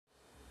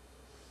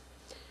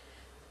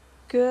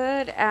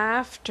Good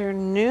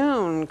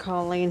afternoon,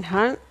 Colleen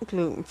Hunt,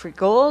 Gluten Free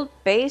Gold,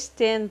 based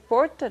in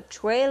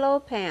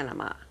Portachuelo,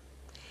 Panama.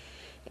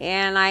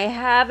 And I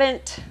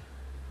haven't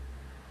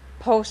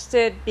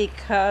posted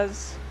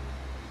because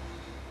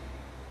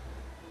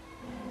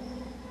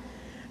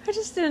I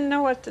just didn't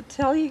know what to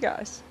tell you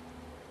guys.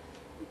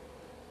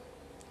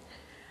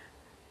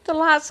 The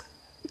last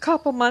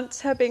couple months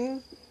have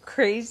been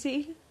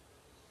crazy.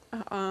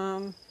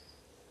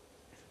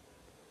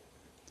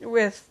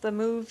 With the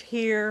move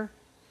here,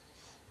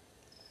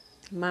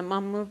 my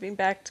mom moving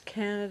back to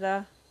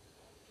Canada,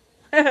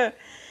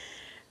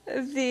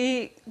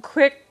 the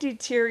quick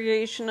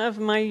deterioration of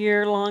my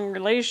year-long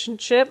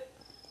relationship,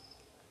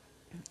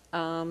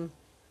 trying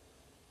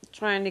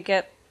to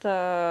get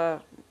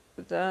the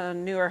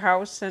newer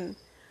house and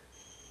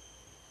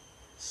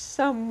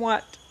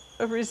somewhat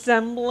a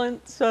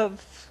resemblance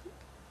of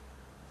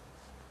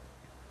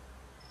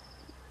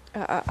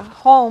a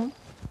home.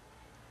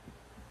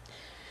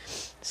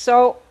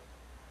 So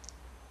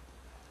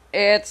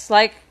it's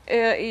like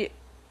I've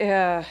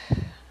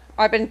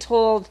been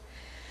told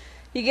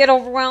you get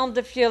overwhelmed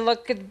if you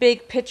look at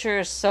big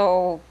pictures.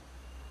 So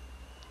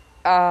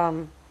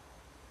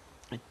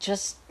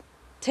just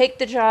take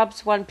the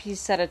jobs one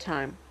piece at a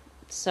time.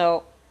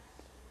 So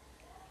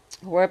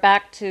we're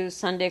back to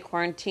Sunday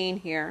quarantine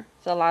here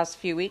for the last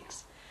few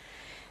weeks.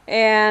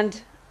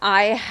 And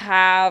I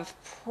have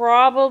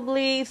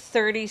probably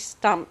 30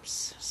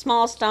 stumps,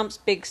 small stumps,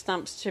 big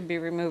stumps to be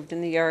removed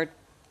in the yard.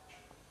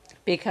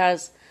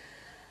 Because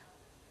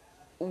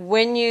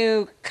when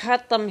you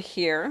cut them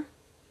here,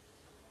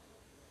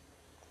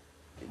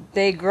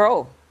 they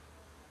grow.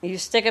 You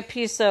stick a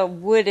piece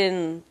of wood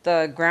in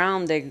the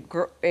ground, it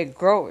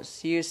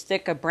grows. You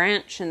stick a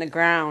branch in the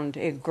ground,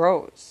 it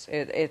grows.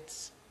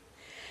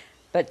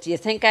 But do you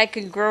think I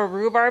could grow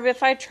rhubarb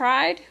if I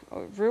tried?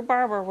 Or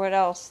rhubarb or what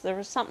else? There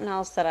was something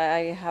else that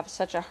I have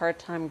such a hard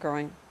time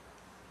growing.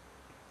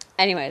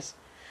 Anyways,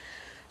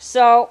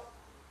 so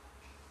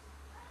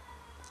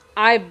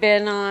I've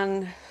been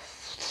on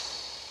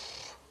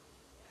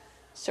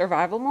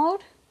survival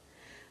mode.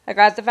 I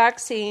got the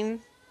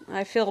vaccine.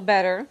 I feel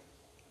better.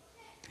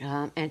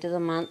 End of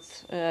the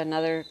month,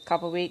 another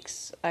couple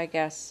weeks, I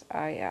guess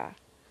I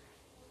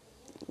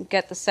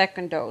get the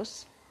second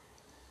dose.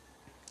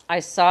 I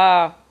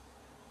saw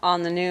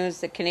on the news,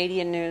 the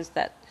Canadian news,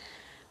 that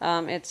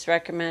it's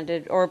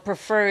recommended or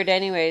preferred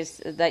anyways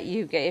that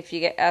you get, if you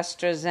get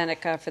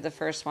AstraZeneca for the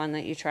first one,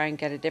 that you try and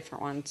get a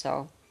different one.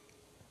 So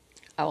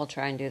I will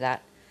try and do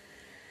that.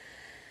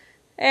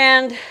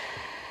 And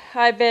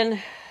I've been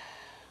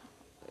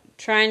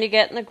trying to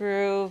get in the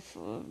groove,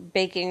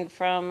 baking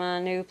from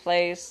a new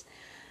place,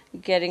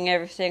 getting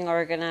everything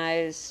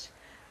organized,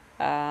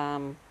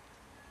 the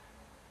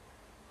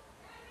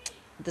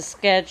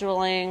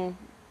scheduling.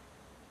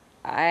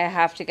 I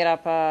have to get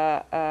up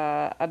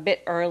a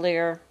bit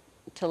earlier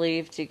to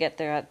leave to get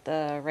there at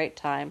the right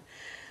time.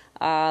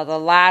 The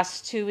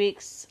last 2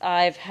 weeks,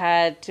 I've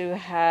had to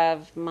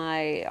have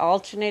my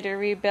alternator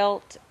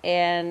rebuilt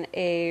and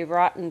a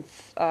rotten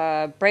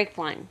brake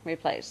line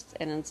replaced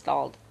and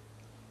installed.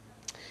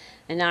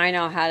 And now I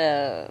know how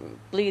to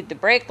bleed the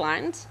brake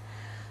lines.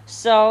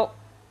 So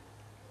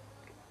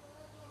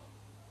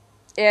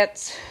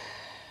it's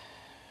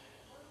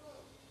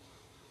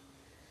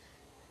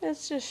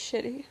just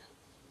shitty.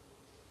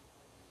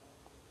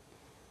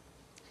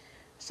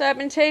 So I've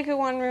been taking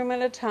one room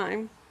at a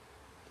time.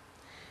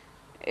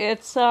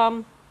 It's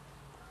it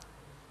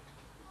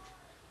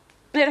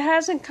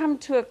hasn't come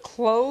to a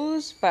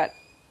close, but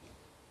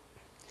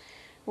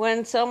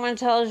when someone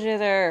tells you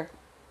they're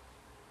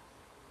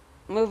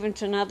moving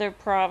to another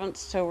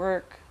province to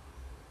work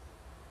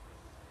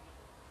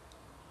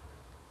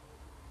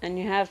and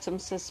you have some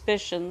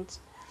suspicions,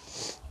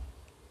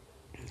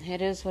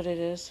 it is what it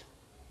is.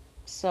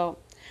 So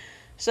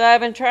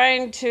I've been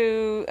trying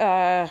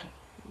to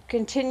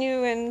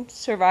continue in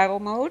survival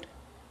mode,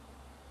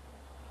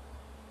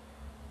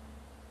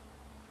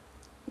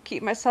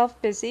 keep myself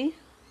busy,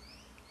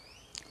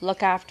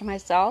 look after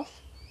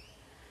myself,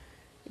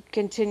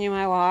 continue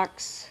my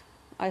walks.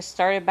 I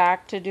started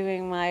back to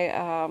doing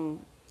my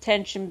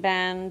tension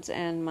bands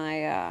and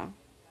my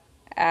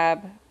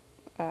ab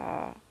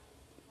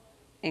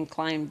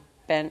incline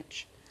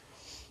bench.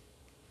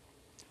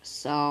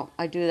 So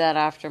I do that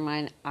after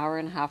my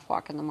hour-and-a-half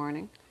walk in the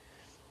morning.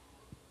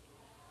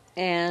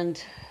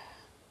 And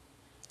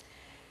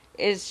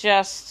it's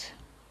just,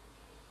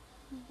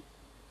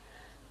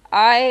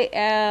 I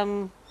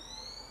am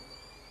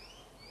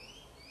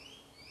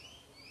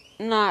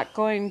not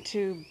going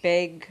to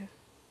beg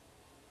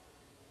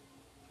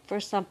for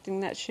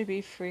something that should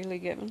be freely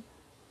given.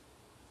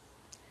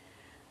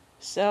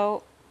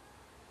 So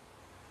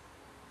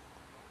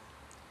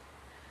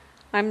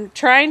I'm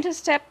trying to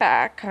step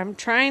back. I'm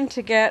trying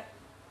to get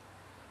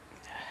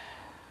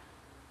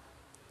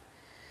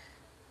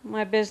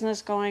my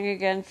business going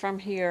again from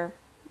here.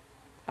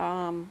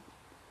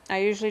 I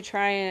usually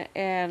try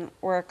and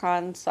work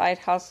on side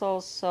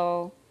hustles,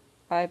 so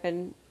I've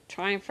been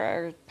trying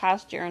for the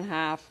past year and a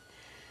half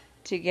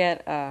to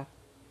get a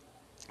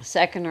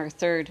second or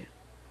third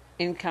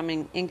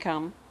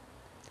income.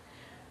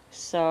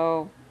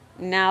 So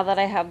now that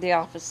I have the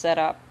office set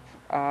up,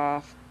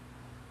 uh,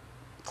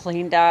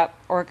 cleaned up,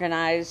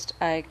 organized,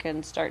 I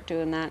can start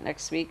doing that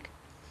next week.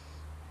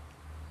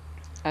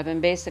 I've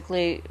been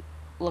basically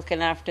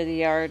looking after the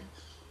yard.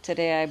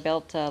 Today I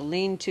built a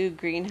lean-to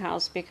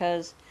greenhouse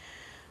because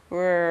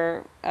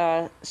we're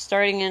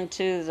starting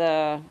into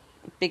the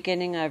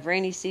beginning of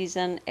rainy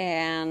season,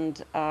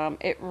 and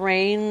it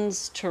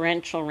rains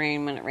torrential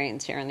rain when it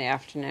rains here in the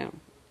afternoon,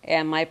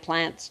 and my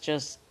plants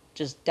just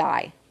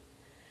die.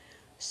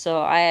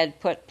 So I had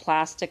put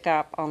plastic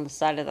up on the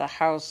side of the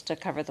house to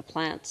cover the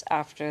plants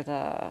after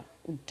the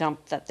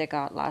dump that they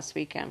got last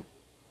weekend.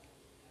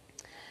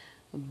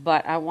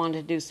 But I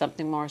wanted to do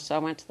something more, so I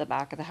went to the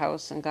back of the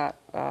house and got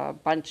a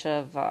bunch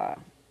of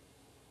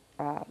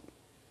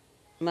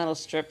metal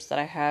strips that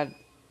I had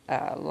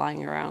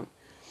lying around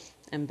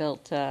and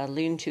built a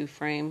lean-to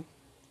frame,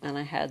 and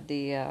I had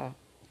the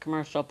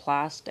commercial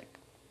plastic.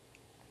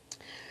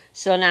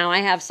 So now I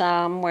have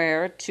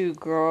somewhere to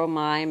grow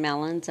my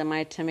melons and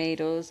my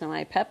tomatoes and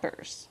my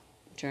peppers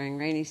during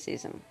rainy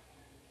season.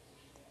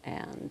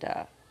 And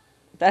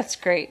that's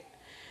great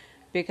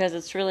because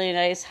it's really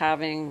nice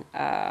having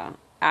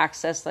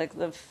access, like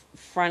the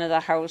front of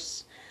the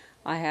house.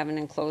 I have an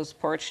enclosed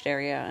porched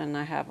area, and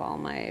I have all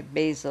my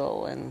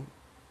basil and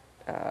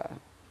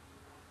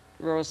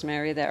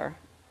rosemary there.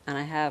 And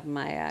I have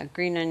my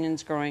green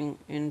onions growing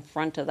in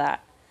front of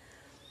that.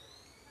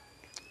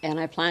 And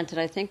I planted,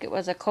 I think it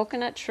was a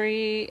coconut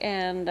tree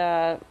and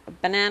a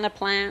banana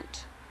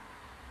plant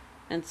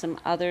and some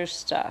other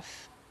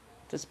stuff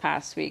this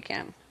past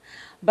weekend.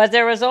 But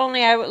there was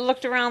only, I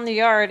looked around the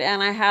yard,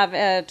 and I have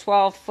a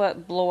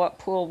 12-foot blow-up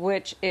pool,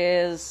 which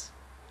is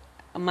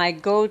my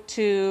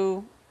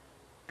go-to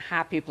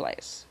happy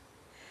place.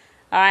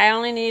 I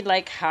only need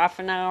like half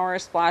an hour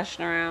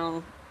splashing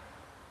around,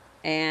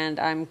 and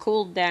I'm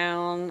cooled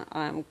down,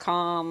 I'm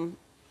calm,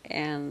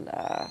 and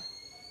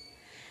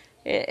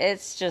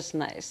it's just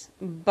nice.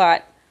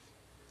 But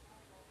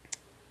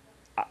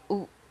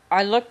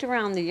I looked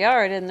around the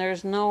yard, and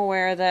there's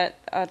nowhere that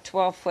a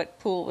 12-foot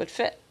pool would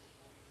fit.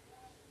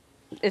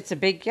 It's a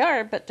big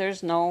yard, but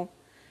there's no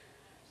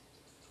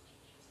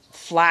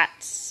flat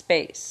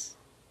space.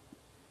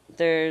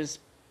 There's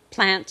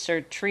plants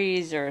or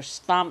trees or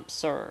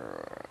stumps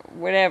or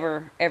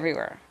whatever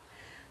everywhere.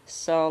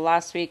 So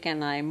last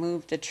weekend I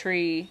moved a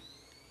tree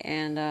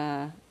and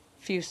a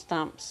few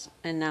stumps,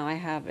 and now I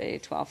have a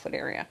 12-foot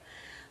area.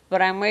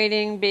 But I'm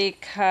waiting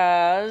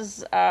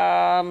because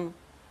the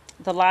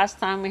last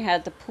time we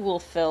had the pool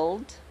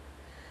filled,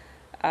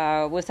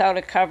 without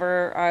a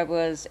cover, I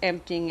was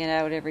emptying it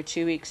out every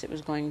 2 weeks. It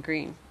was going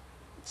green.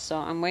 So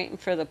I'm waiting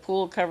for the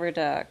pool cover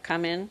to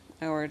come in.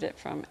 I ordered it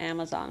from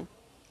Amazon.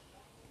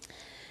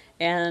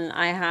 And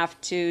I have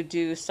to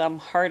do some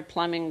hard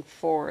plumbing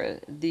for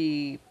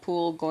the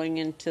pool going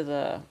into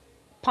the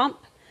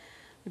pump,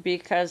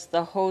 because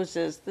the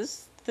hoses,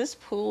 this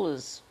pool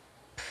is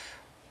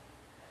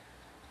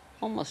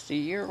almost a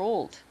year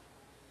old.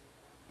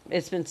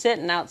 It's been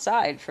sitting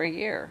outside for a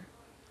year.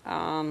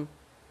 I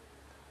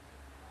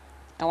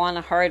want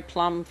a hard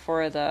plumb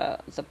for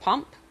the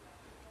pump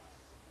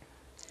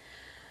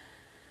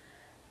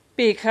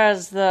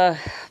because the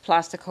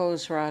plastic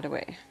hose rot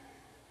away.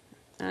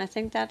 And I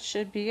think that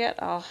should be it.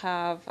 I'll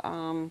have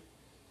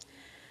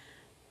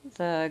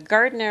the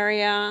garden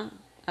area.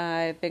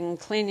 I've been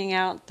cleaning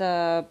out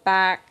the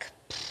back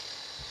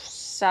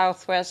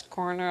southwest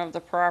corner of the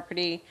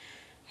property.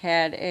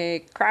 Had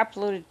a crap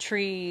load of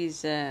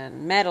trees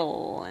and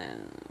metal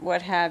and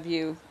what have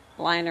you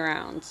lying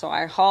around. So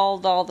I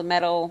hauled all the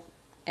metal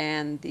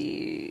and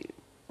the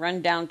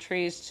rundown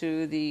trees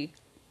to the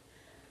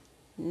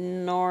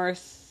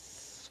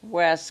northwest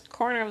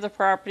corner of the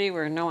property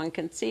where no one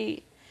can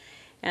see.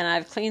 And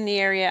I've cleaned the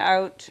area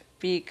out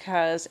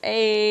because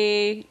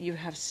A, you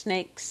have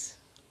snakes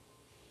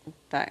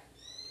that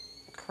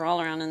crawl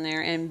around in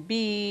there, and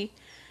B,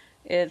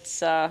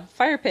 it's a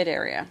fire pit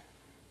area.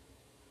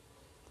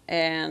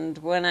 And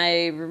when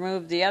I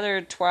removed the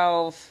other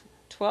 12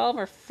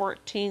 or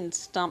 14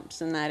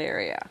 stumps in that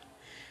area,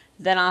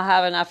 then I'll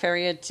have enough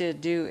area to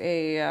do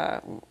a,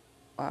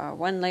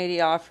 one lady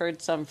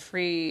offered some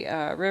free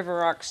river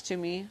rocks to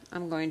me.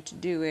 I'm going to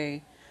do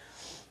a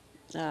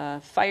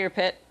fire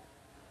pit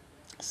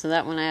so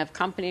that when I have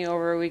company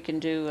over, we can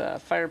do a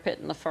fire pit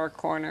in the far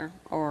corner,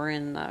 or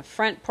in the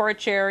front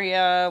porch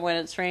area when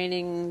it's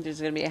raining. There's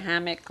going to be a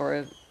hammock,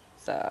 or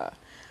the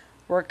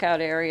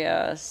workout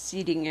area,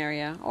 seating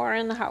area, or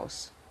in the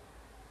house.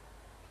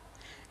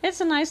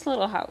 It's a nice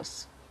little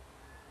house,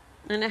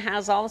 and it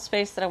has all the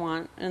space that I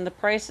want, and the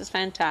price is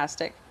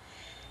fantastic.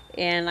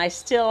 And I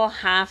still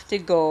have to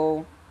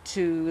go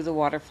to the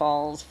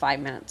waterfalls 5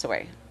 minutes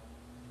away.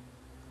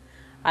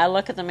 I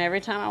look at them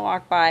every time I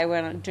walk by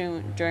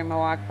during my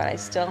walk, but I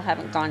still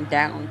haven't gone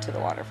down to the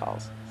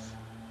waterfalls.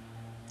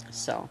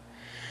 So,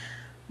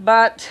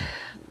 but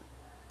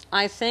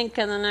I think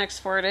in the next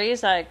 4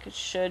 days I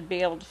should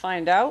be able to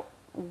find out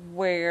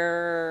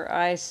where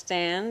I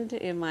stand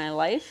in my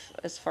life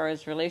as far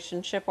as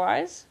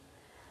relationship-wise.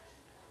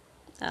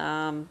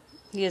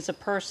 He is a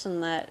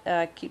person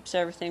that keeps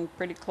everything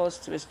pretty close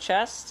to his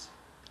chest.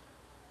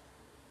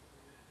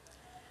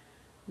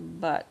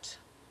 But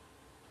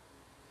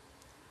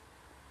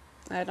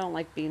I don't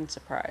like being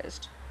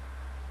surprised.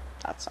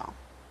 That's all.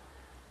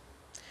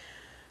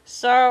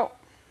 So,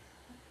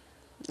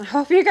 I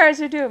hope you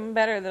guys are doing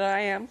better than I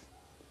am.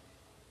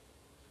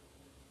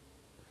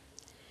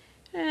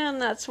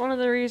 And that's one of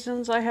the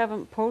reasons I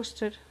haven't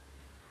posted.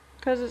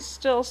 Because it's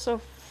still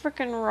so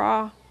freaking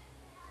raw.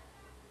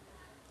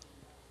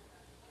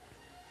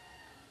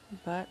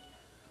 But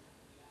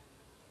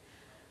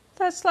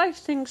that's life.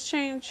 Things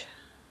change.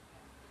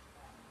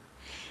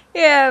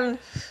 And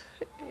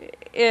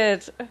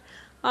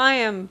I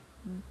am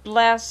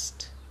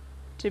blessed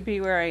to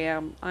be where I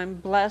am. I'm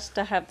blessed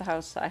to have the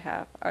house I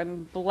have.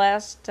 I'm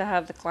blessed to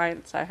have the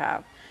clients I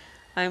have.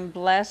 I'm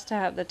blessed to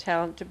have the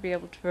talent to be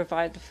able to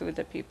provide the food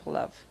that people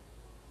love.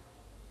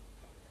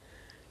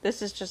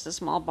 This is just a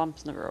small bump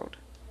in the road.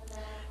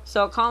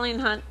 So, Colleen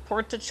Hunt,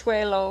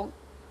 Portachuelo,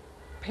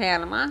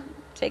 Panama.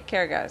 Take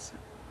care, guys.